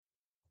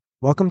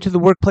Welcome to the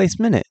Workplace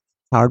Minute,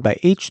 powered by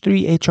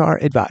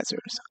H3HR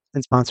Advisors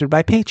and sponsored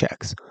by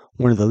Paychex,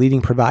 one of the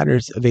leading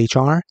providers of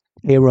HR,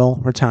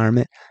 payroll,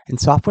 retirement, and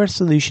software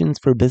solutions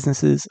for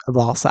businesses of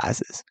all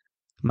sizes.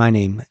 My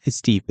name is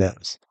Steve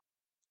Bose.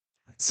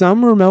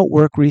 Some remote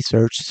work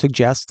research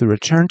suggests the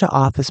return to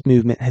office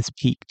movement has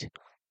peaked.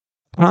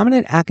 A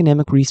prominent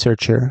academic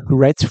researcher who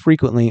writes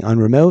frequently on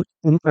remote,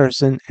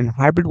 in-person, and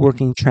hybrid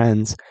working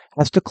trends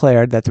has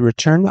declared that the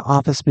return to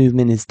office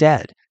movement is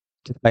dead,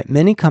 despite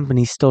many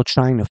companies still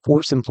trying to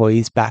force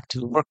employees back to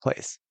the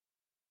workplace.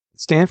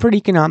 Stanford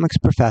economics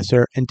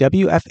professor and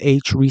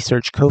WFH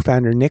research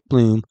co-founder Nick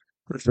Bloom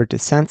referred to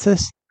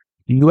Census,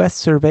 the U.S.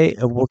 Survey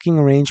of Working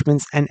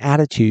Arrangements and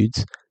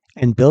Attitudes,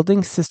 and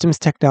building systems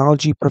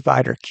technology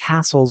provider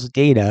Castle's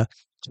data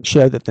to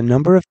show that the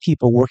number of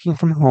people working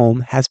from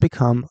home has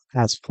become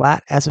as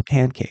flat as a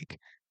pancake.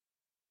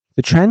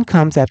 The trend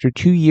comes after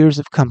 2 years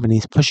of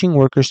companies pushing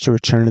workers to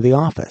return to the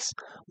office,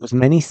 with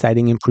many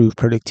citing improved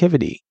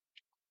productivity.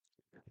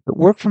 But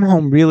work from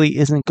home really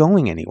isn't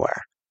going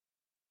anywhere.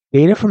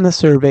 Data from the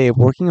Survey of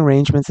Working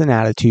Arrangements and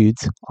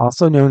Attitudes,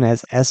 also known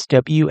as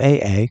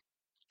SWAA,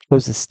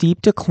 shows a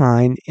steep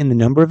decline in the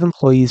number of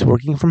employees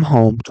working from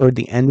home toward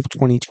the end of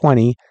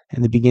 2020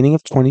 and the beginning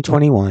of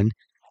 2021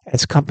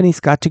 as companies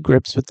got to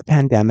grips with the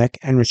pandemic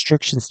and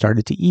restrictions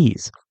started to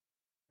ease.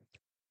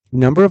 The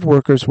number of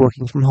workers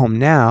working from home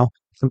now,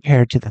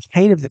 compared to the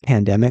height of the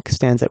pandemic,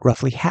 stands at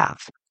roughly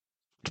half.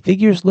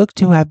 Figures look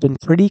to have been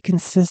pretty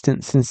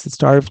consistent since the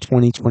start of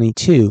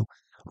 2022,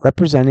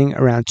 representing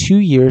around 2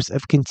 years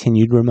of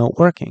continued remote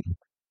working.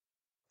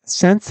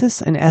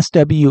 Census and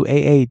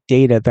SWAA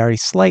data vary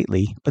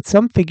slightly, but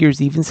some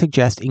figures even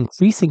suggest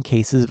increasing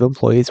cases of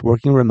employees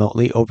working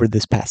remotely over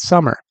this past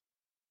summer.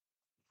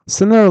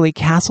 Similarly,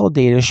 Castle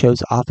data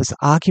shows office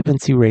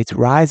occupancy rates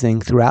rising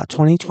throughout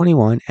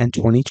 2021 and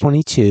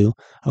 2022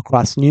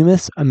 across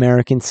numerous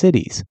American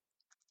cities.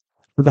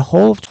 For the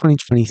whole of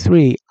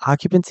 2023,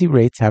 occupancy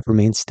rates have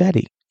remained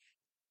steady.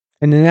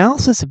 An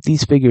analysis of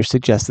these figures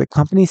suggests that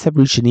companies have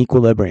reached an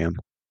equilibrium,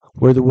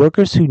 where the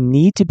workers who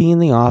need to be in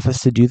the office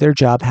to do their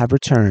job have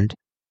returned,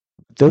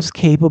 but those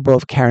capable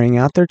of carrying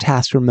out their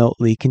tasks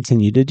remotely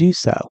continue to do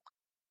so.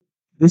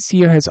 This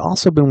year has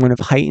also been one of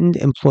heightened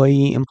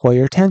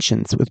employee-employer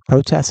tensions, with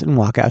protests and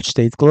walkout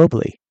states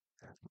globally.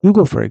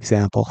 Google, for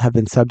example, have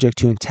been subject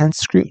to intense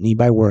scrutiny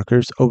by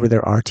workers over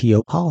their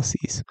RTO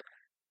policies.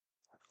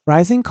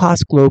 Rising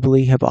costs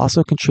globally have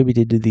also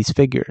contributed to these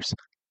figures,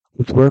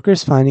 with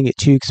workers finding it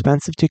too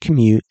expensive to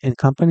commute and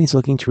companies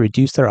looking to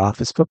reduce their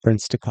office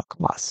footprints to cut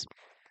costs.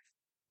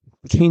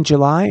 Between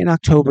July and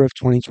October of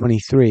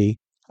 2023,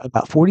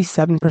 about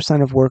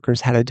 47% of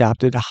workers had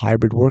adopted a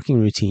hybrid working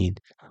routine,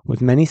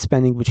 with many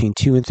spending between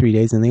 2 and 3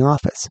 days in the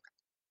office,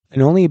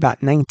 and only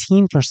about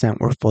 19%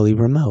 were fully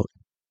remote.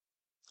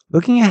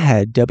 Looking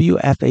ahead,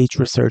 WFH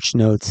research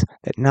notes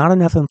that not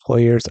enough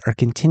employers are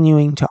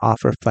continuing to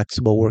offer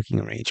flexible working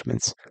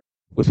arrangements,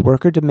 with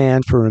worker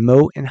demand for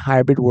remote and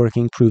hybrid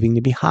working proving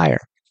to be higher.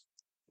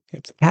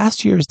 If the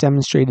past year has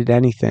demonstrated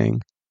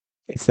anything,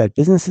 it's that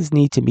businesses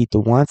need to meet the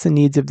wants and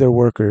needs of their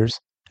workers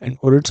in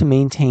order to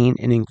maintain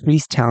and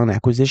increase talent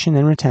acquisition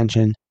and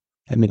retention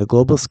amid a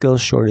global skills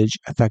shortage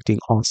affecting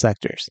all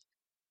sectors.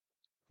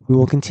 We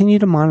will continue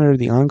to monitor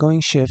the ongoing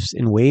shifts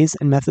in ways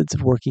and methods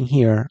of working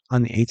here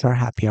on the HR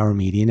Happy Hour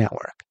Media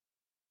Network.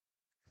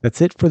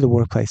 That's it for the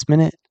Workplace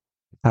Minute,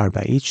 powered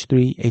by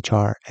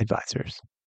H3HR Advisors.